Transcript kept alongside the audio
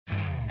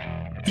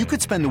You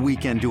could spend the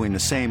weekend doing the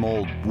same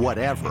old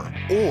whatever,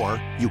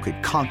 or you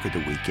could conquer the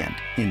weekend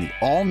in the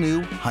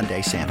all-new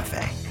Hyundai Santa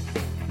Fe.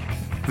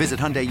 Visit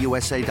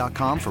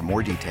HyundaiUSA.com for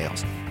more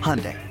details.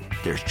 Hyundai,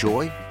 there's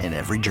joy in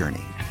every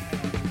journey.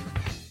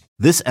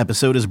 This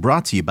episode is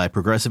brought to you by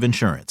Progressive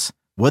Insurance.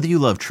 Whether you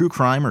love true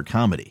crime or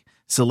comedy,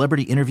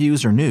 celebrity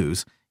interviews or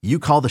news, you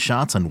call the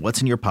shots on what's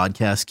in your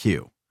podcast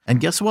queue. And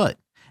guess what?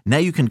 Now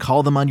you can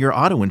call them on your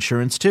auto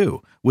insurance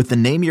too with the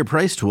Name Your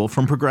Price tool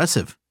from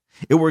Progressive.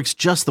 It works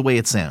just the way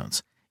it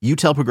sounds. You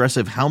tell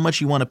Progressive how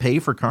much you want to pay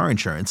for car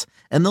insurance,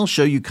 and they'll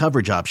show you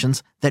coverage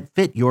options that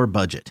fit your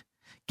budget.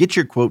 Get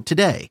your quote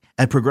today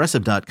at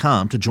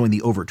Progressive.com to join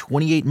the over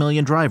 28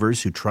 million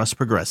drivers who trust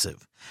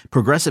Progressive.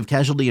 Progressive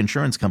Casualty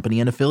Insurance Company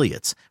and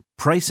Affiliates.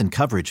 Price and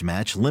coverage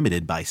match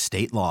limited by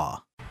state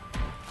law.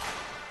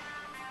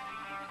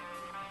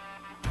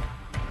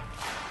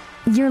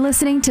 You're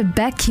listening to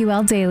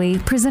BetQL Daily,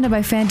 presented by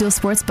FanDuel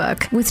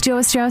Sportsbook, with Joe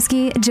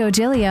Ostrowski, Joe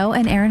Giglio,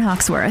 and Aaron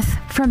Hawksworth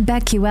from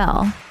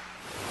BetQL.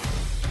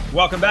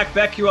 Welcome back.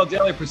 BetQL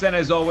Daily, presented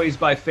as always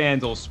by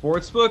FanDuel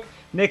Sportsbook.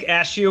 Nick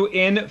Ashew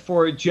in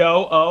for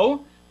Joe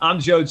O.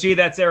 I'm Joe G.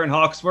 That's Aaron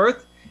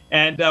Hawksworth.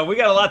 And we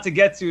got a lot to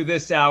get to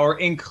this hour,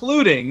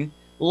 including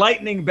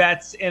lightning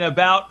bets in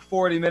about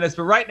 40 minutes.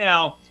 But right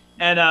now,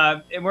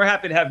 and we're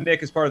happy to have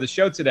Nick as part of the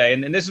show today.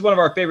 And this is one of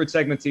our favorite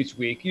segments each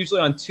week. Usually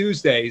on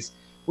Tuesdays,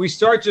 we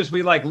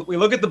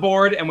look at the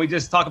board and we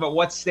just talk about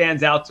what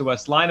stands out to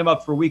us, line them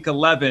up for week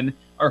 11,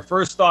 our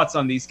first thoughts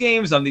on these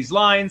games, on these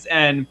lines,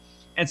 and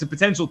some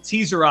potential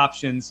teaser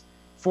options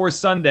for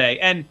Sunday.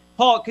 And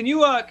Paul, we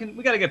got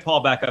to get Paul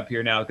back up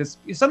here now because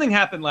something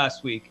happened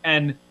last week.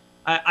 And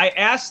I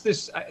asked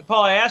this,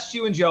 Paul, I asked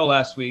you and Joe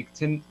last week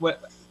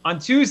on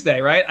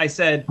Tuesday, right?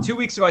 2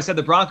 weeks ago, I said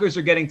the Broncos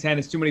are getting 10.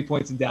 It's too many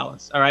points in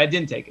Dallas. All right, I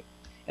didn't take it.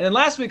 And then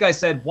last week I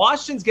said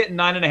Washington's getting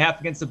 9.5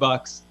 against the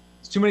Bucs.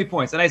 It's too many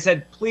points. And I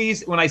said,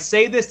 please, when I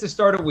say this to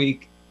start a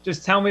week,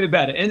 just tell me to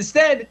bet it. And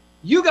instead,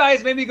 you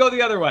guys made me go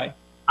the other way.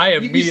 I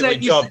immediately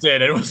jumped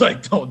in and was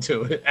like, don't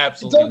do it.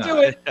 Absolutely not. Don't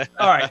do it.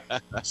 All right.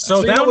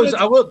 So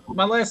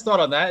my last thought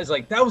on that is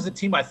that was the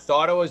team I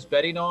thought I was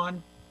betting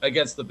on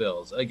against the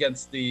Bills,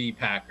 against the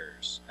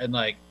Packers, and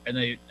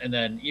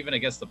then even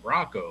against the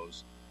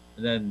Broncos.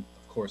 And then,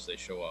 of course, they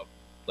show up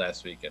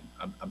last week.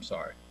 And I'm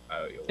sorry.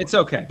 It's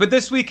okay. But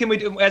this week,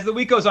 as the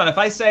week goes on, if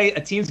I say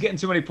a team's getting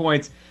too many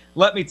points,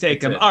 let me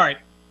take them. All right.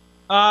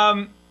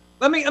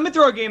 Let me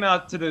throw a game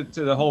out to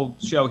the whole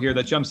show here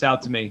that jumps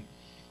out to me.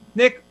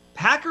 Nick,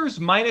 Packers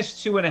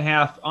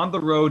 -2.5 on the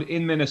road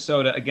in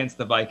Minnesota against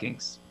the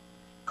Vikings.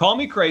 Call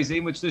me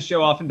crazy, which this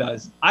show often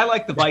does. I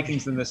like the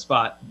Vikings in this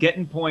spot,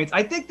 getting points.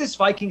 I think this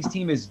Vikings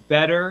team is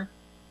better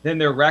than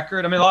their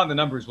record. I mean, a lot of the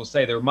numbers will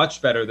say they're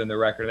much better than their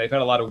record. They've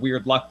had a lot of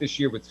weird luck this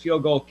year with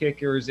field goal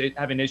kickers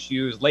having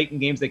issues, late in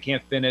games they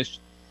can't finish.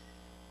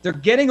 They're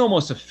getting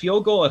almost a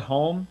field goal at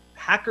home.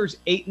 Packers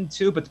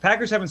 8-2, but the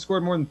Packers haven't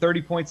scored more than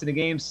 30 points in a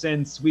game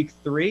since week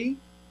 3.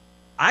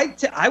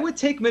 I would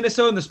take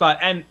Minnesota in the spot.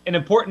 And an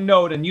important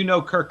note, and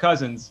Kirk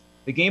Cousins,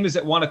 the game is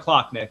at 1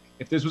 o'clock, Nick.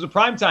 If this was a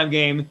primetime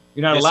game,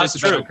 you're not allowed to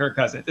bet on Kirk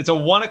Cousins. It's a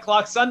 1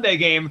 o'clock Sunday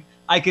game.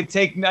 I could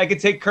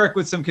take Kirk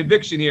with some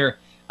conviction here.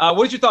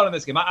 What's your thought on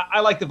this game?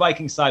 I like the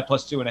Vikings side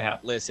 +2.5.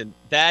 Listen,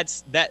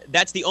 that's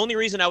the only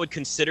reason I would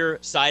consider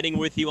siding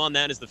with you on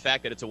that is the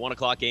fact that it's a 1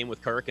 o'clock game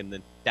with Kirk, and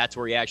then that's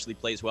where he actually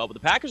plays well. But the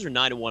Packers are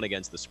 9-1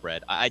 against the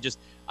spread.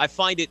 I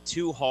find it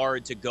too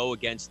hard to go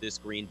against this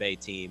Green Bay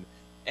team,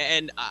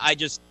 and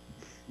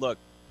look.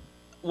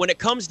 When it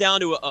comes down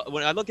to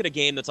when I look at a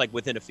game that's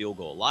within a field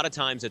goal, a lot of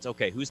times it's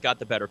okay. Who's got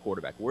the better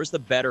quarterback? Where's the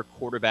better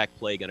quarterback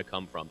play going to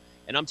come from?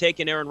 And I'm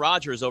taking Aaron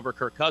Rodgers over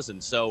Kirk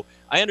Cousins. So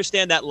I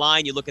understand that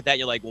line. You look at that,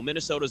 you're like, well,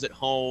 Minnesota's at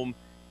home.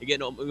 You're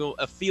getting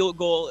a field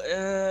goal.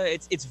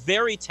 It's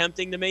very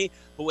tempting to me.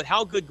 But with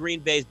how good Green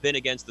Bay's been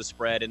against the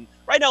spread, and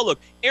right now, look,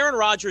 Aaron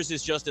Rodgers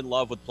is just in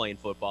love with playing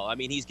football. I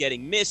mean, he's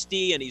getting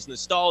misty and he's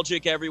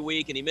nostalgic every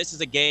week, and he misses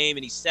a game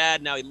and he's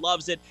sad. Now he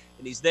loves it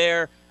and he's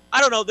there. I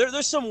don't know.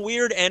 There's some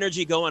weird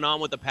energy going on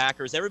with the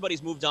Packers.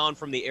 Everybody's moved on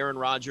from the Aaron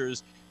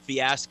Rodgers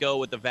fiasco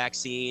with the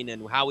vaccine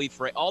and how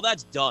all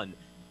that's done.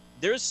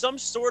 There's some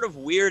sort of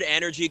weird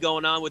energy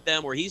going on with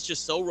them where he's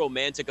just so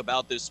romantic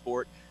about this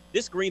sport.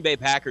 This Green Bay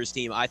Packers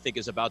team, I think,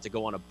 is about to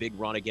go on a big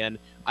run again.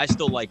 I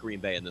still like Green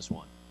Bay in this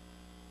one.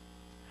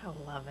 I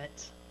love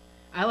it.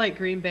 I like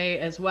Green Bay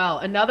as well.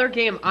 Another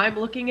game I'm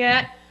looking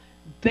at,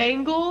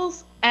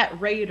 Bengals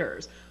at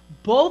Raiders.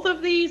 Both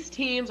of these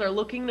teams are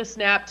looking to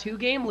snap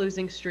 2-game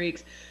losing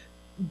streaks.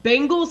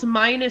 Bengals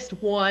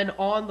 -1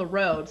 on the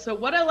road. So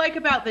what I like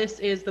about this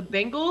is the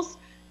Bengals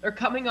are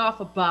coming off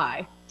a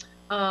bye.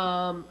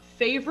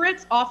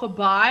 Favorites off a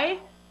bye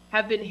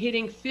have been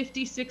hitting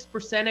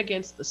 56%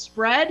 against the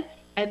spread,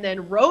 and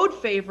then road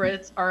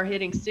favorites are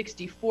hitting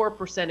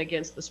 64%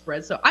 against the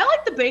spread. So I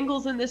like the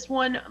Bengals in this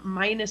one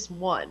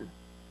 -1.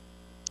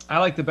 I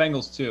like the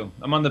Bengals too.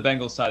 I'm on the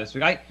Bengals side this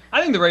week. I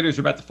think the Raiders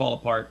are about to fall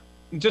apart.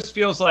 It just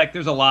feels like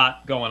there's a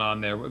lot going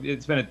on there.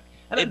 It's been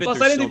they've been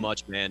through so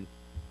much, man.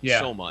 Yeah.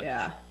 So much.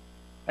 Yeah.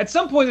 at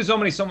some point, there's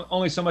only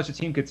so much a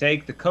team could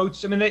take. The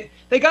coach, I mean,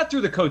 they got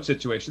through the coach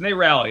situation. They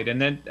rallied,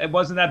 and then it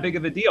wasn't that big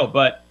of a deal.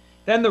 But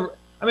then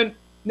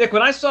Nick,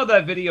 when I saw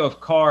that video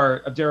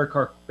of Derek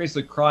Carr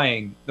basically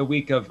crying the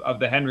week of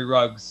the Henry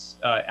Ruggs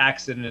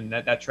accident and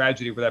that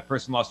tragedy where that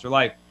person lost their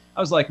life, I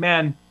was like,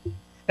 man,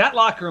 that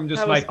locker room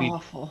just might be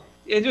awful.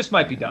 It just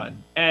might be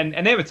done. And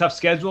they have a tough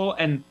schedule,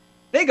 and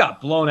they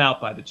got blown out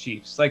by the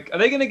Chiefs. Like, are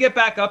they going to get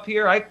back up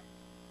here?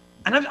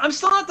 I'm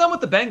still not done with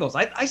the Bengals.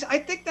 I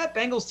think that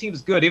Bengals team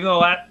is good, even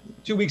though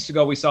 2 weeks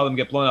ago we saw them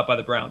get blown up by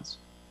the Browns.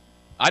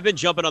 I've been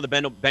jumping on the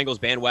Bengals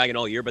bandwagon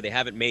all year, but they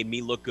haven't made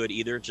me look good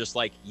either, just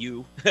like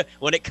you,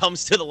 when it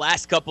comes to the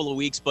last couple of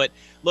weeks. But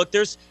look,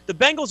 the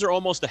Bengals are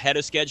almost ahead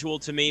of schedule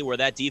to me, where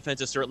that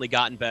defense has certainly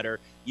gotten better.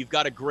 You've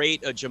got a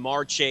great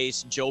Jamar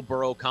Chase, Joe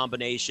Burrow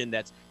combination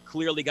that's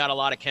clearly got a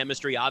lot of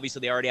chemistry. Obviously,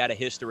 they already had a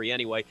history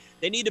anyway.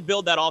 They need to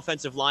build that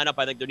offensive lineup.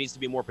 I think there needs to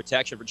be more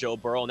protection for Joe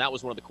Burrow, and that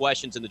was one of the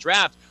questions in the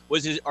draft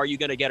are you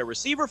going to get a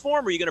receiver for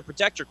him, or are you going to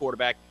protect your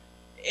quarterback?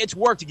 It's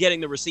worked getting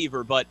the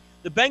receiver, but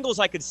the Bengals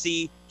I could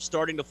see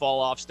starting to fall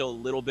off still a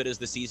little bit as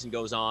the season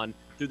goes on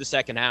through the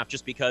second half,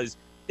 just because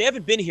they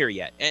haven't been here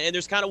yet. And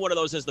there's kind of one of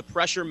those, as the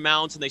pressure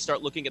mounts and they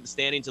start looking at the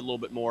standings a little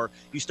bit more,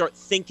 you start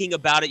thinking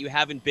about it. You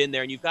haven't been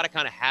there, and you've got to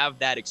kind of have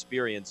that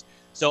experience.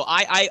 So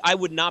I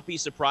would not be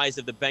surprised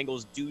if the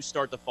Bengals do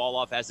start to fall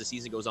off as the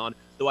season goes on,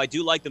 though I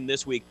do like them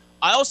this week.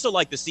 I also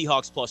like the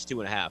Seahawks plus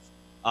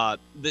 2.5.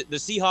 The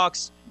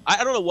Seahawks,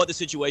 I don't know what the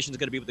situation is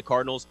going to be with the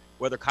Cardinals,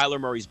 whether Kyler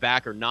Murray's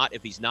back or not.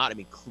 If he's not, I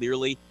mean,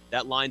 clearly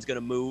that line's going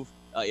to move.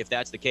 If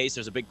that's the case,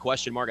 there's a big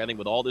question mark, I think,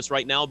 with all this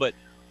right now. But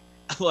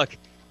look,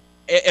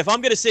 if I'm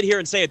going to sit here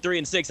and say at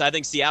 3-6, I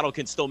think Seattle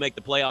can still make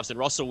the playoffs and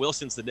Russell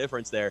Wilson's the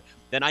difference there,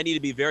 then I need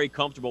to be very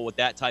comfortable with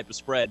that type of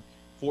spread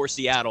for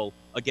Seattle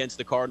against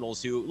the Cardinals,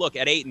 who, look,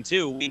 at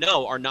 8-2, we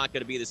know are not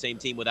going to be the same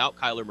team without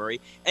Kyler Murray.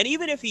 And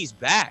even if he's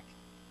back,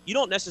 you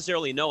don't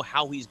necessarily know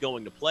how he's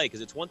going to play, because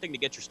it's one thing to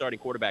get your starting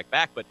quarterback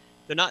back, but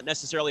they're not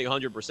necessarily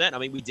 100%. I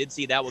mean, we did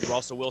see that with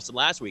Russell Wilson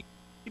last week.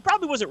 He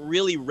probably wasn't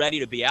really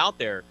ready to be out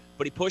there,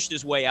 but he pushed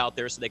his way out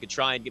there so they could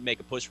try and make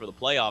a push for the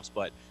playoffs.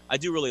 But I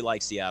do really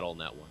like Seattle in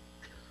that one.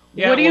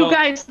 Yeah, what do you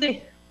guys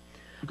think?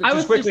 I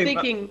was just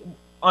thinking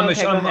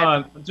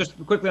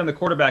just quickly on the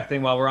quarterback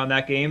thing while we're on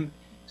that game.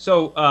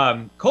 So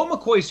Colt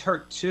McCoy's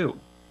hurt too.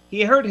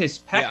 He hurt his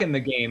pec in the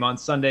game on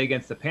Sunday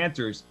against the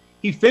Panthers.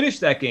 He finished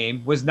that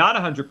game, was not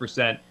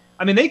 100%.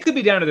 I mean, they could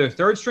be down to their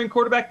third string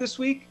quarterback this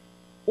week,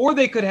 or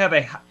they could have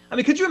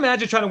could you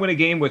imagine trying to win a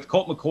game with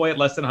Colt McCoy at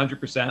less than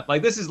 100%?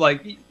 Like, this is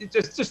like,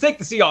 just take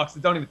the Seahawks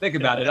and don't even think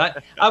about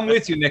it. I'm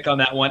with you, Nick, on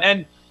that one.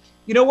 And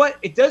you know what?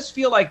 It does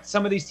feel like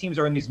some of these teams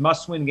are in these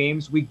must-win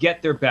games. We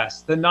get their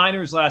best. The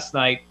Niners last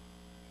night,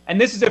 and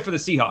this is it for the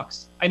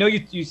Seahawks. I know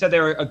you said they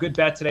were a good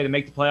bet today to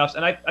make the playoffs,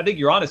 and I think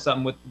you're onto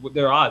something with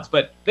their odds,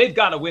 but they've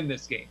got to win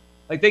this game.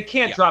 Like, they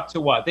can't drop to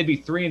what? They'd be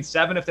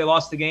 3-7 if they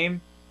lost the game.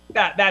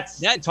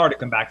 It's hard to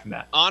come back from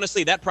that.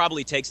 Honestly, that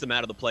probably takes them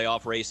out of the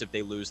playoff race if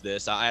they lose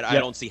this. I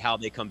don't see how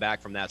they come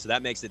back from that, so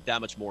that makes it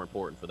that much more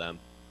important for them.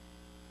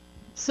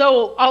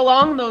 So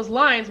along those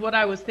lines, what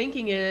I was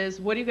thinking is,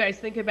 what do you guys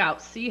think about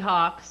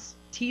Seahawks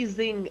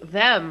teasing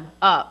them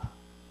up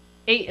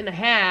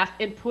 8.5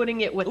 and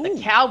putting it with the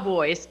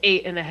Cowboys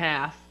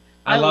 8.5?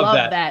 I love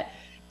that.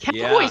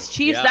 Cowboys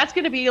Chiefs, that's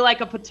going to be like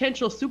a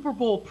potential Super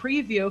Bowl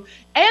preview.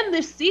 And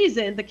this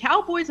season, the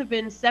Cowboys have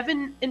been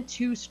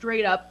 7-2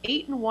 straight up,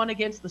 8-1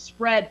 against the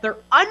spread. They're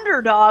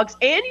underdogs,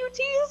 and you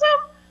tease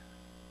them?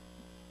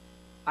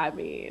 I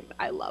mean,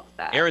 I love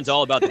that. Aaron's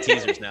all about the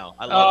teasers now.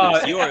 I love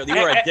this. You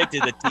are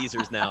addicted to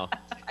teasers now.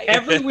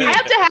 Every week, I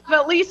have to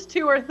have at least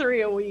 2 or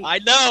 3 a week. I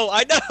know.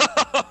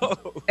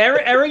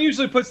 Aaron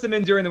usually puts them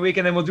in during the week,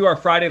 and then we'll do our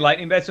Friday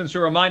lightning bets, and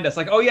she'll remind us,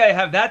 like, oh yeah, I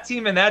have that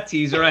team and that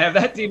teaser, I have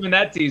that team and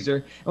that teaser,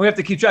 and we have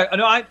to keep track.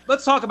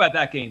 Let's talk about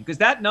that game, because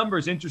that number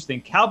is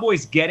interesting.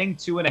 Cowboys getting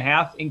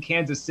 2.5 in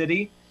Kansas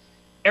City.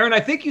 Aaron,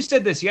 I think you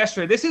said this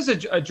yesterday. This is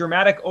a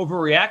dramatic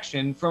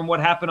overreaction from what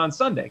happened on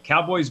Sunday.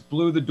 Cowboys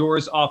blew the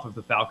doors off of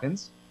the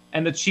Falcons,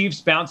 and the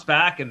Chiefs bounced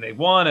back, and they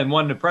won in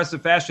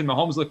impressive fashion.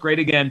 Mahomes looked great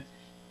again.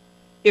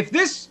 If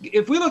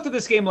we looked at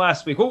this game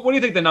last week, what do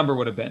you think the number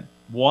would have been?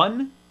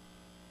 1?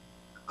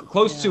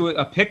 Close to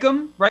a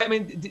pick'em, right? I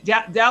mean,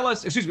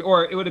 Dallas,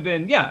 or it would have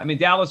been,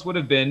 Dallas would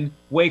have been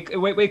way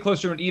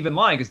closer to an even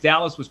line, because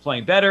Dallas was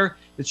playing better.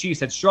 The Chiefs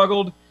had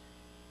struggled.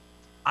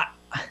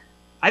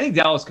 I think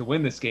Dallas could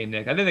win this game,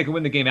 Nick. I think they could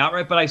win the game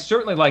outright, but I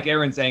certainly like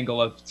Aaron's angle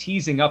of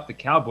teasing up the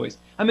Cowboys.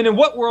 I mean, in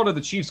what world are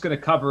the Chiefs going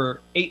to cover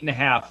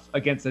 8.5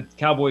 against the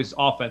Cowboys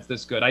offense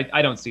this good?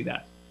 I don't see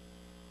that.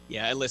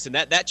 Yeah, listen,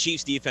 that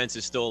Chiefs defense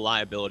is still a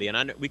liability,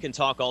 and we can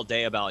talk all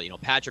day about,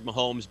 Patrick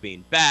Mahomes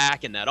being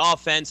back and that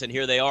offense, and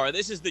here they are.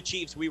 This is the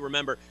Chiefs we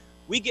remember.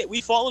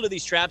 We fall into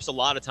these traps a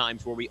lot of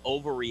times where we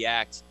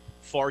overreact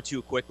far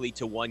too quickly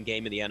to one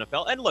game in the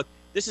NFL. And look,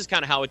 this is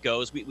kind of how it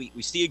goes. We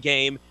see a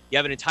game, you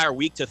have an entire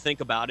week to think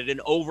about it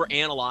and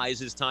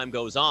overanalyze as time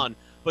goes on.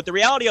 But the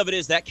reality of it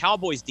is that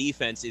Cowboys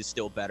defense is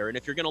still better. And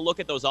if you're going to look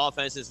at those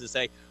offenses and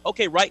say,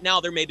 okay, right now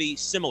they're maybe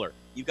similar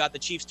You've got the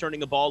Chiefs turning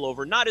the ball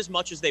over, not as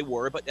much as they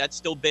were, but that's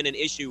still been an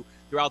issue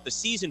throughout the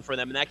season for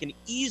them, and that can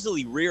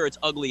easily rear its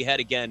ugly head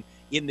again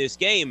in this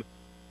game.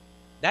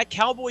 That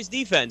Cowboys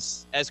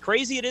defense, as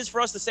crazy it is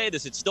for us to say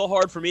this, it's still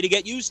hard for me to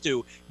get used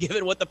to,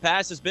 given what the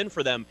past has been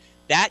for them.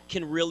 That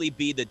can really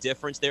be the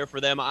difference there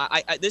for them.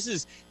 This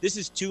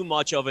is too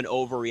much of an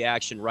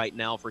overreaction right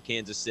now for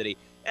Kansas City.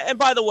 And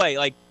by the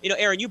way,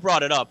 Aaron, you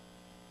brought it up.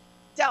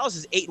 Dallas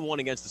is 8-1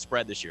 against the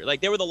spread this year.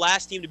 They were the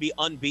last team to be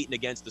unbeaten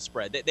against the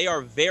spread. They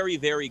are very,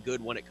 very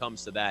good when it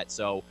comes to that.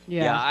 So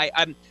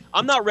I'm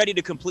not ready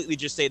to completely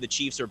just say the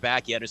Chiefs are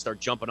back yet and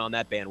start jumping on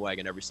that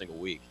bandwagon every single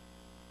week.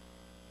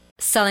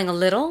 Selling a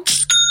little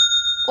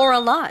or a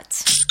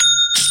lot?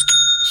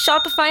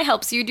 Shopify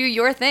helps you do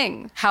your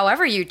thing,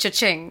 however you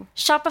cha-ching.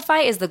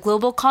 Shopify is the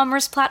global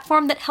commerce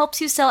platform that helps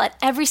you sell at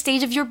every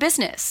stage of your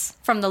business.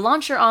 From the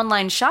launch your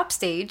online shop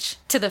stage,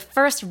 to the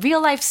first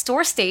real-life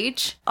store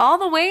stage, all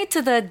the way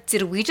to the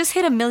did we just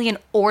hit 1 million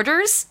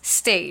orders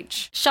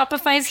stage.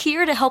 Shopify's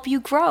here to help you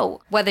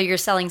grow. Whether you're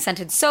selling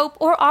scented soap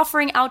or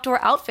offering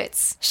outdoor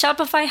outfits,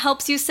 Shopify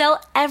helps you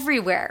sell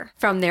everywhere.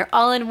 From their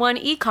all-in-one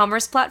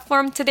e-commerce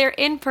platform to their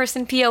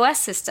in-person POS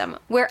system,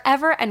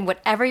 wherever and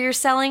whatever you're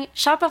selling,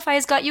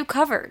 Shopify's got you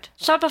covered.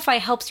 Shopify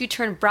helps you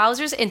turn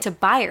browsers into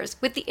buyers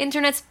with the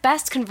internet's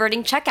best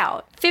converting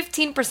checkout.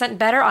 15%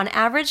 better on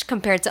average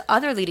compared to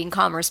other leading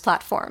commerce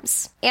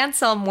platforms. And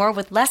sell more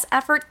with less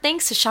effort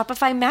thanks to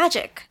Shopify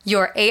Magic,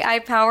 your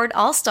AI-powered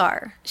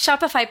all-star.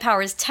 Shopify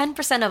powers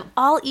 10% of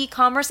all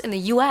e-commerce in the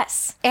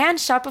U.S. And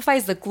Shopify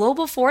is the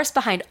global force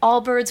behind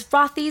Allbirds,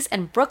 Rothy's,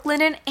 and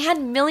Brooklinen,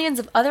 and millions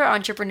of other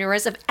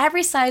entrepreneurs of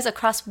every size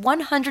across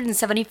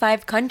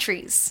 175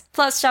 countries.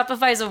 Plus,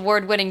 Shopify's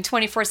award-winning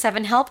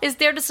 24/7 help is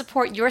there to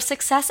support your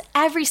success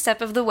every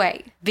step of the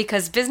way.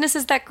 Because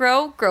businesses that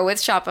grow, grow with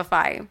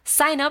Shopify.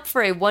 Sign up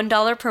for a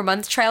 $1 per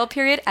month trial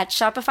period at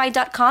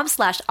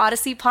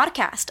shopify.com/Odyssey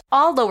Podcast,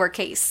 all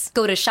lowercase.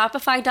 Go to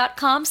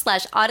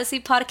shopify.com/Odyssey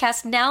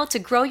Podcast now to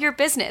grow your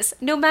business,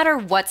 no matter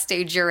what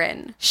stage you're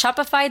in.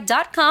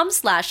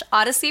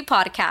 Shopify.com/Odyssey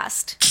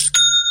Podcast.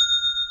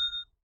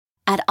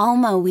 At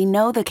Alma, we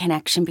know the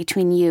connection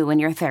between you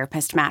and your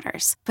therapist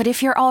matters. But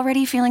if you're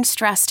already feeling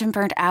stressed and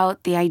burnt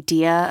out, the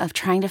idea of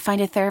trying to find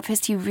a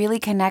therapist you really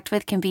connect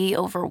with can be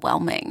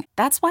overwhelming.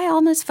 That's why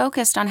Alma's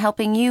focused on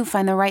helping you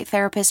find the right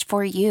therapist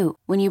for you.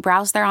 When you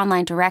browse their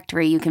online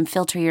directory, you can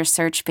filter your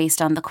search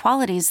based on the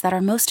qualities that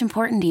are most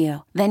important to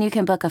you. Then you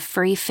can book a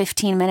free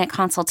 15-minute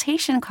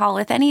consultation call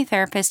with any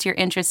therapist you're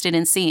interested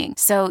in seeing,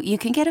 so you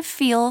can get a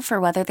feel for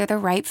whether they're the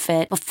right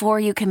fit before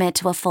you commit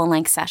to a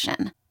full-length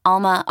session.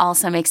 Alma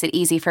also makes it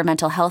easy for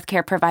mental health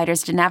care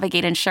providers to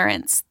navigate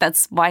insurance.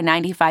 That's why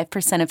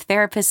 95% of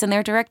therapists in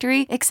their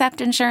directory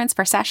accept insurance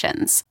for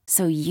sessions,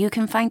 so you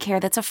can find care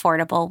that's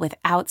affordable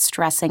without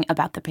stressing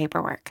about the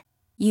paperwork.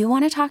 You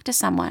want to talk to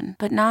someone,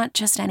 but not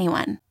just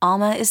anyone.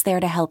 Alma is there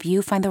to help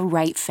you find the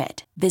right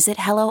fit. Visit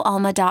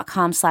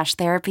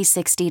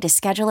helloalma.com/therapy60 to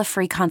schedule a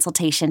free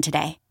consultation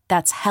today.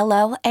 That's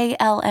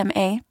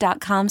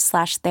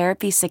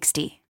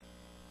helloalma.com/therapy60.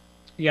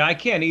 Yeah, I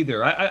can't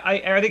either.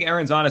 I think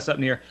Aaron's onto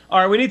something here. All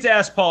right, we need to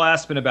ask Paul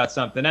Aspen about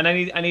something, and I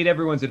need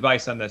everyone's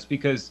advice on this,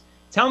 because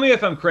tell me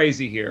if I'm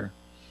crazy here.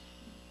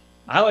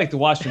 I like the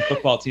Washington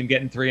football team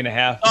getting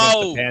 3.5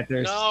 against the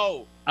Panthers.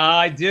 No,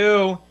 I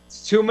do.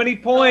 It's too many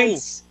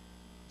points.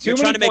 You're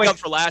trying to make up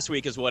for last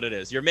week is what it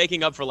is. You're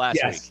making up for last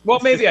week. Well,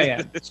 maybe I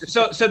am.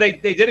 So they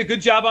did a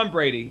good job on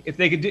Brady. If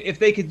they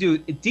could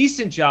do a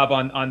decent job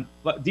on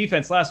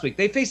defense last week,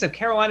 they faced a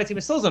Carolina team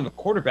that still doesn't have a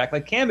quarterback.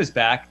 Like, Cam is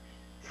back.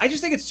 I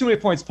just think it's too many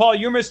points. Paul,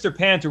 you're Mr.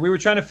 Panther. We were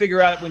trying to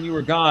figure out when you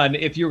were gone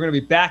if you were going to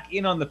be back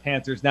in on the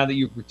Panthers now that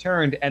you've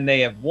returned and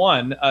they have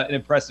won an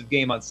impressive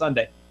game on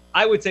Sunday.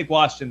 I would take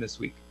Washington this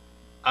week.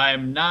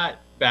 I'm not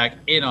back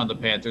in on the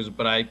Panthers,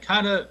 but I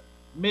kind of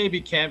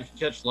maybe can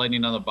catch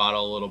lightning on the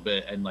bottle a little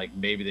bit, and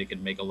maybe they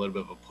can make a little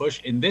bit of a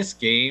push. In this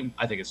game,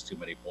 I think it's too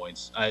many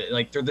points.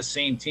 They're the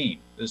same team.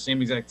 They're the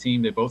same exact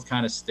team. They both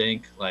kind of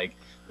stink.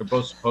 They're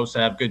both supposed to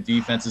have good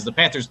defenses. The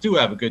Panthers do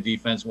have a good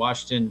defense.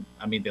 Washington,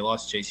 they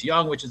lost Chase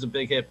Young, which is a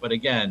big hit. But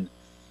again,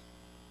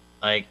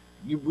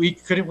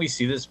 we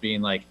see this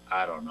being I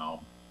don't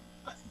know,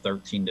 a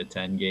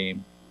 13-10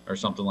 game or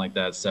something like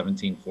that,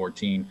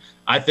 17-14.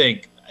 I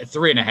think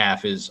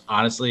 3.5 is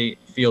honestly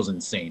feels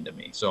insane to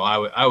me. So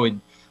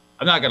I'm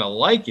not gonna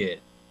like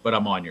it, but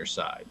I'm on your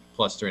side.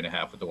 Plus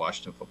 3.5 with the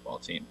Washington football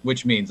team,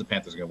 which means the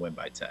Panthers are going to win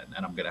by 10,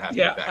 and I'm going to have to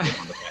get back in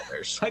on the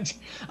Panthers.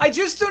 I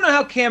just don't know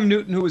how Cam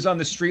Newton, who was on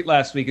the street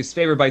last week, is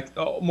favored by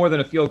more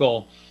than a field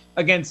goal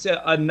against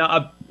a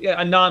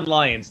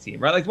non-Lions team,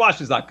 right?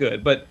 Washington's not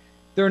good, but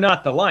they're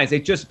not the Lions.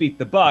 They just beat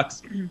the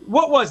Bucs.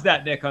 What was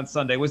that, Nick, on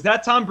Sunday? Was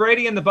that Tom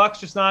Brady and the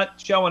Bucs just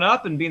not showing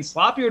up and being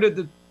sloppy, or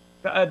did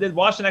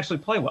Washington actually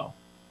play well?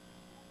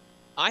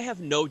 I have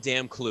no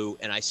damn clue,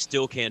 and I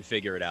still can't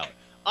figure it out.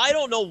 I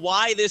don't know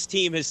why this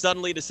team has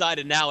suddenly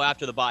decided now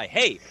after the bye,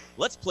 hey,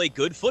 let's play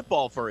good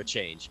football for a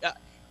change.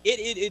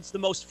 It's the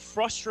most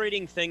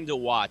frustrating thing to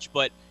watch.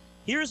 But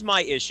Here's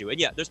my issue. And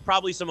yeah, there's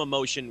probably some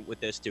emotion with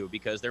this too,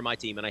 because they're my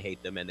team and I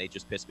hate them and they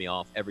just piss me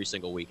off every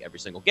single week, every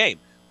single game.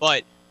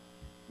 But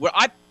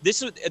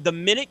the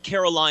minute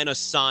Carolina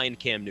signed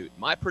Cam Newton,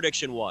 my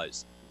prediction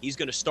was he's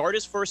going to start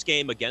his first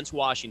game against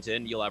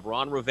Washington. You'll have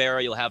Ron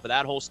Rivera. You'll have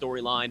that whole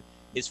storyline.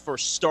 His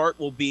first start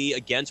will be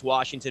against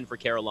Washington for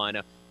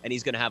Carolina, and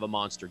he's going to have a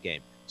monster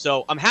game.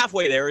 So I'm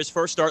halfway there. His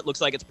first start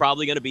looks like it's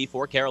probably going to be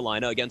for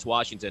Carolina against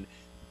Washington.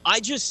 I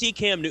just see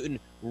Cam Newton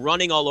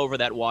running all over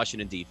that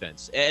Washington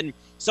defense. And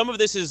some of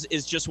this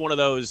is just one of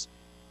those,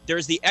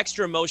 there's the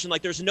extra emotion.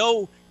 Like, there's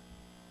no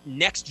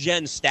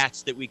next-gen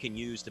stats that we can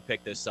use to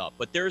pick this up.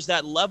 But there's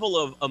that level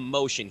of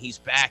emotion. He's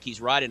back. He's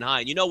riding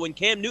high. And, you know, when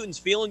Cam Newton's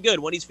feeling good,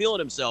 when he's feeling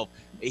himself,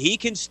 he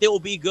can still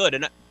be good.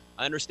 And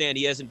I understand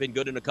he hasn't been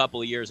good in a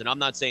couple of years, and I'm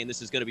not saying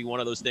this is going to be one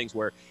of those things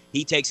where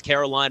he takes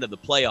Carolina to the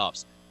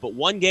playoffs. But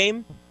one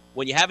game,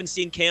 when you haven't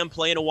seen Cam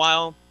play in a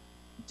while,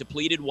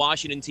 depleted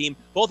Washington team,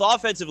 both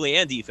offensively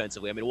and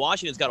defensively. I mean,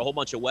 Washington's got a whole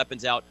bunch of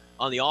weapons out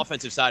on the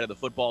offensive side of the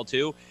football,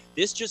 too.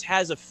 This just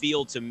has a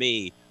feel to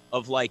me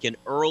of like an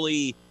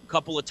early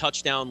couple of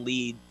touchdown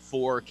lead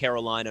for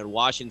Carolina, and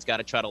Washington's got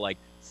to try to like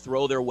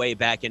throw their way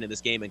back into this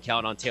game and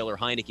count on Taylor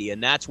Heineke.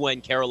 And that's when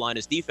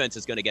Carolina's defense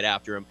is going to get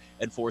after him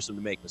and force him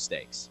to make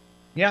mistakes.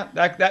 Yeah,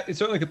 that it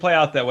certainly could play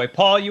out that way.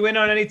 Paul, you in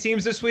on any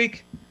teams this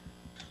week?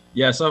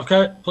 Yeah, so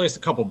I've placed a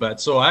couple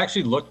bets. So I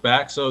actually looked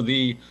back. So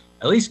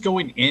at least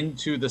going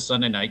into the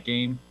Sunday night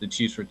game, the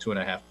Chiefs were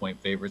 2.5-point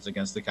favorites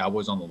against the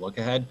Cowboys on the look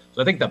ahead.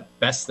 So I think the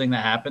best thing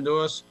that happened to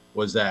us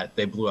was that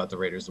they blew out the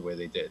Raiders the way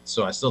they did.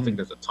 So I still think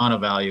there's a ton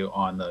of value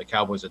on the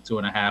Cowboys at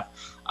 2.5.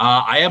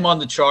 I am on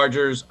the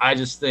Chargers. I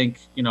just think,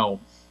 I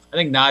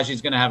think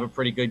Najee's going to have a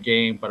pretty good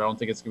game, but I don't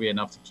think it's going to be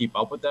enough to keep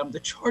up with them. The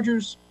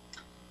Chargers,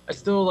 I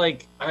still they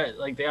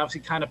obviously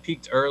kind of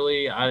peaked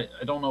early. I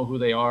don't know who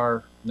they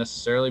are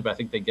necessarily, but I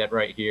think they get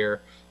right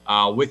here.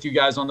 With you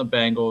guys on the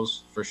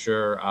Bengals for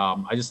sure.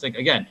 I just think,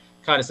 again,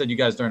 kind of said you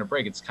guys during the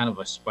break, it's kind of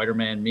a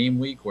Spider-Man meme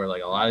week where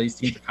like a lot of these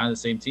teams are kind of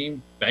the same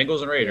team.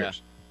 Bengals and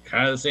Raiders,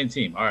 kind of the same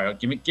team. All right,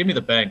 give me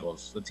the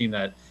Bengals, the team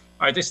that,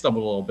 all right, they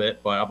stumbled a little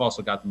bit, but I've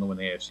also got them to win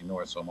the AFC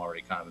North, so I'm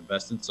already kind of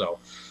invested. So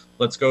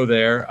let's go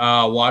there.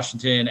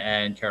 Washington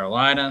and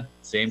Carolina,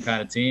 same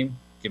kind of team.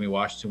 Give me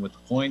Washington with the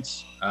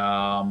points.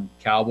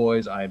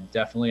 Cowboys, I'm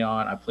definitely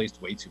on. I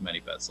placed way too many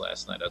bets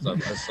last night. I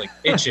was like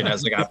itching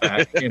as I got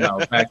back,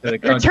 back to the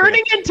country. You're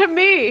turning into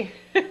me.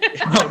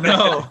 Oh,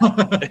 no.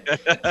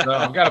 So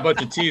I've got a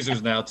bunch of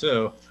teasers now,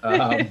 too.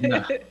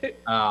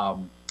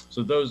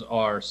 So those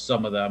are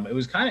some of them. It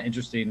was kind of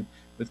interesting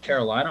with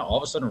Carolina. All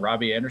of a sudden,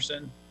 Robbie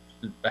Anderson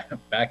is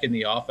back in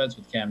the offense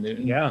with Cam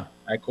Newton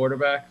at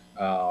quarterback.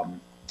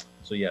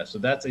 So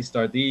that's a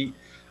start.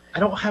 I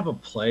don't have a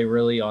play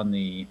really on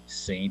the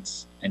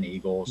Saints and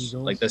Eagles.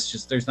 Like that's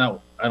just I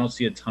don't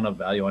see a ton of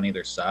value on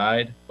either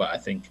side. But I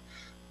think,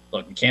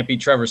 look, you can't beat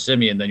Trevor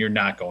Siemian, then you're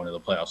not going to the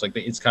playoffs. Like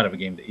it's kind of a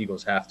game the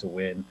Eagles have to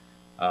win.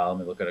 Let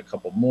me look at a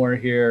couple more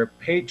here.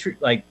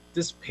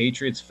 This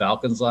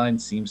Patriots-Falcons line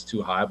seems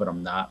too high, but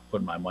I'm not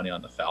putting my money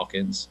on the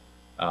Falcons.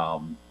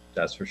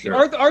 That's for sure.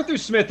 Arthur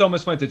Smith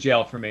almost went to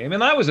jail for me. I mean,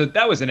 that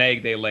was an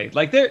egg they laid.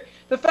 Like the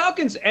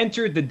Falcons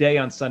entered the day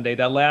on Sunday,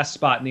 that last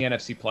spot in the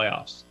NFC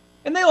playoffs.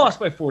 And they lost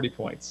by 40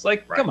 points.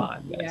 Come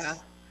on. Guys. Yeah.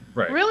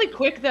 Right. Really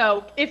quick,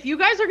 though, if you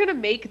guys are going to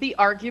make the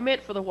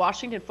argument for the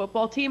Washington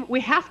football team,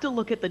 we have to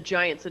look at the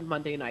Giants in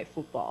Monday Night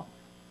Football.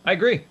 I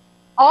agree.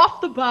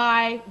 Off the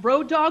bye,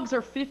 Road Dogs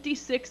are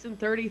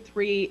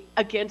 56-33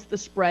 against the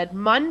spread.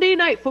 Monday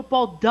Night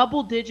Football,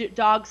 double-digit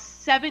dogs,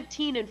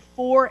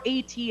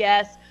 17-4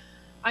 ATS.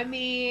 I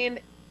mean,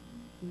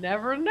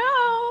 never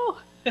know.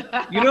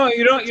 You know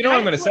what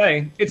I'm going to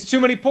say. It's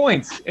too many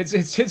points. It's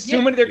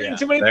too many. They're getting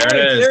too many points.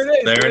 There it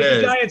is. There's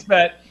the Giants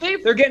bet.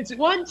 They're getting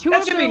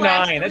that should be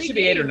 9. That should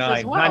be 8 or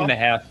 9. Well.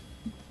 9.5.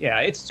 Yeah,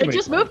 it's too many. It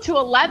just moved to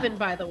 11,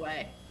 by the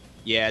way.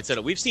 Yeah,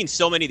 we've seen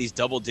so many of these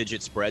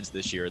double-digit spreads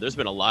this year. There's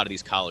been a lot of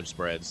these college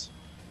spreads.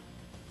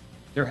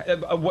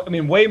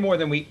 Way more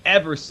than we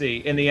ever see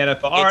in the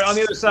NFL. All right, on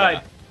the other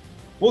side,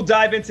 we'll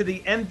dive into the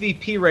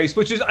MVP race,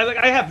 which is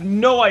I have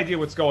no idea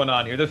what's going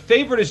on here. The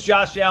favorite is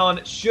Josh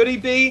Allen. Should he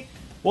be?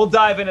 We'll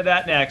dive into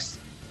that next.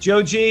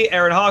 Joe G,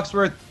 Aaron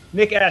Hawksworth,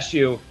 Nick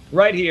Ashew,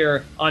 right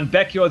here on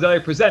BetQL Daily,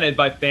 presented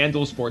by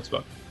FanDuel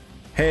Sportsbook.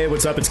 Hey,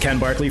 what's up? It's Ken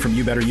Barkley from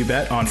You Better You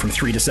Bet, on from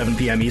 3 to 7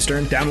 p.m.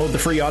 Eastern. Download the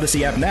free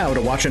Odyssey app now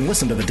to watch and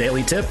listen to the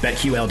Daily Tip,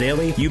 BetQL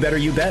Daily, You Better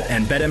You Bet,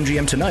 and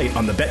BetMGM Tonight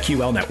on the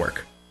BetQL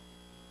Network.